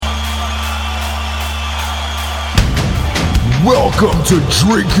Welcome to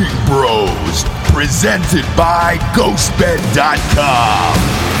Drinking Bros, presented by GhostBed.com.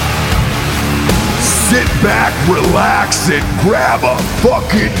 Sit back, relax, and grab a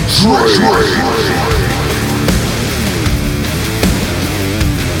fucking drink.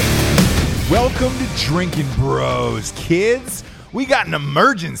 Welcome to Drinking Bros, kids. We got an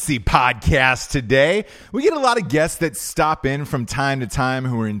emergency podcast today. We get a lot of guests that stop in from time to time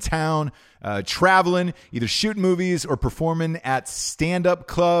who are in town, traveling, either shooting movies or performing at stand-up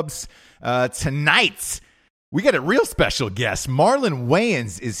clubs. Tonight, we got a real special guest. Marlon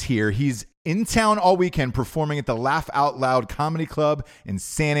Wayans is here. He's in town all weekend performing at the Laugh Out Loud Comedy Club in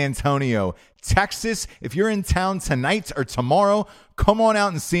San Antonio, Texas. If you're in town tonight or tomorrow, come on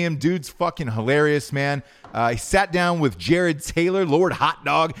out and see him. Dude's fucking hilarious, man. He sat down with Jared Taylor, Lord Hot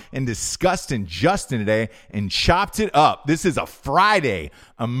Dog, and Disgustin Justin today and chopped it up. This is a Friday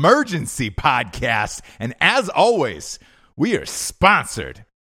emergency podcast. And as always, we are sponsored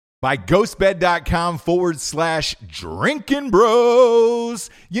by ghostbed.com/drinking bros.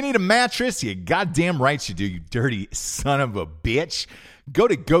 You need a mattress? You goddamn right you do, you dirty son of a bitch. Go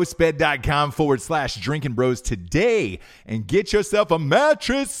to ghostbed.com/drinking bros today and get yourself a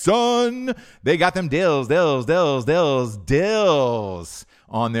mattress, son. They got them dills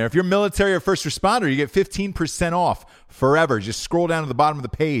on there. If you're military or first responder, you get 15% off forever. Just scroll down to the bottom of the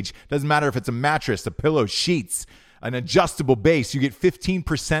page. Doesn't matter if it's a mattress, a pillow, sheets, an adjustable base, you get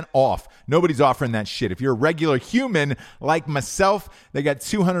 15% off. Nobody's offering that shit. If you're a regular human like myself, they got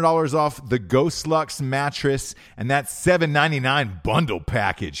 $200 off the Ghost Lux mattress, and that $7.99 bundle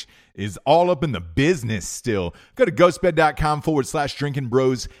package is all up in the business still. Go to ghostbed.com/drinking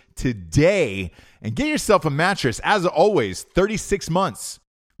bros today and get yourself a mattress. As always, 36 months,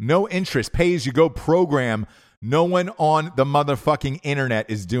 no interest, pay as you go program. No one on the motherfucking internet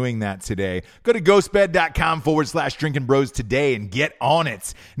is doing that today. Go to ghostbed.com/drinking bros today and get on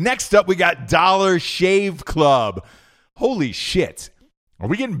it. Next up, we got Dollar Shave Club. Holy shit. Are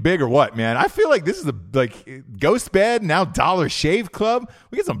we getting big or what, man? I feel like this is Ghost Bed, now Dollar Shave Club.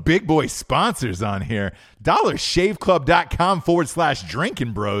 We got some big boy sponsors on here.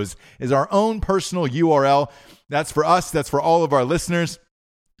 DollarShaveClub.com/drinking bros is our own personal URL. That's for us. That's for all of our listeners.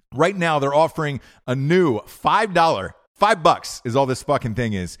 Right now, they're offering a new $5 is all this fucking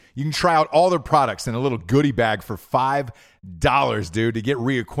thing is. You can try out all their products in a little goodie bag for $5, dude, to get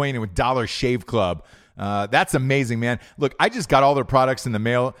reacquainted with Dollar Shave Club. That's amazing, man. Look, I just got all their products in the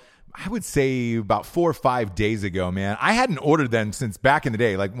mail, I would say about 4 or 5 days ago, man. I hadn't ordered them since back in the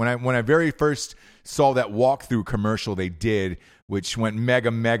day. Like when I very first saw that walkthrough commercial they did, which went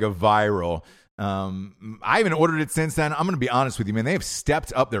mega viral. I haven't ordered it since then. I'm going to be honest with you, man. They have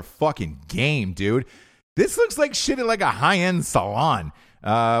stepped up their fucking game, dude. This looks like shit at like a high-end salon.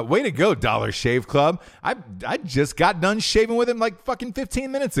 Way to go, Dollar Shave Club. I just got done shaving with him like fucking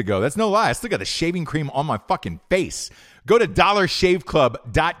 15 minutes ago. That's no lie. I still got the shaving cream on my fucking face. Go to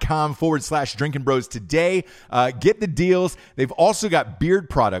dollarshaveclub.com/drinking bros today. Get the deals. They've also got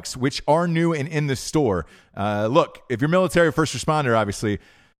beard products, which are new and in the store. Look, if you're military or first responder, obviously,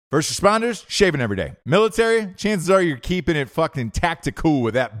 first responders, shaving every day. Military, chances are you're keeping it fucking tactical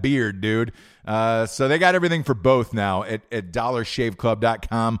with that beard, dude. So they got everything for both now at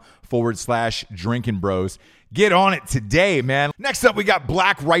dollarshaveclub.com/drinking bros. Get on it today, man. Next up, we got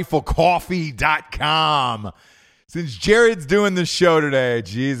blackriflecoffee.com. Since Jared's doing the show today,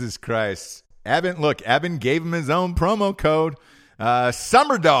 Jesus Christ. Evan gave him his own promo code.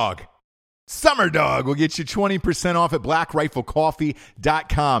 Summer Dog will get you 20% off at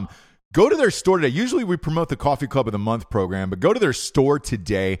blackriflecoffee.com. Go to their store today. Usually we promote the Coffee Club of the Month program, but go to their store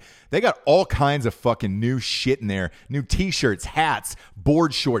today. They got all kinds of fucking new shit in there. New t-shirts, hats,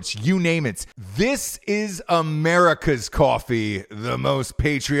 board shorts, you name it. This is America's coffee, the most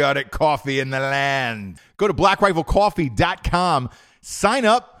patriotic coffee in the land. Go to blackriflecoffee.com. Sign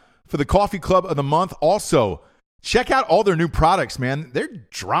up for the Coffee Club of the Month. Also, check out all their new products, man. They're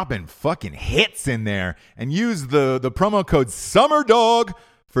dropping fucking hits in there. And use the promo code SUMMERDOG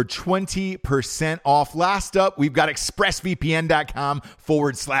for 20% off. Last up, we've got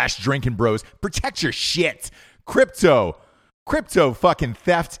expressvpn.com/drinking bros. Protect your shit. Crypto fucking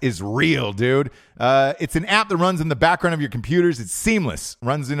theft is real, dude. It's an app that runs in the background of your computers. It's seamless.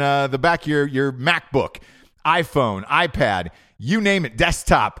 Runs in the back of your MacBook, iPhone, iPad, you name it,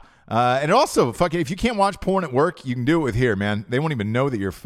 desktop. And also, fucking, if you can't watch porn at work, you can do it with here, man. They won't even know that you're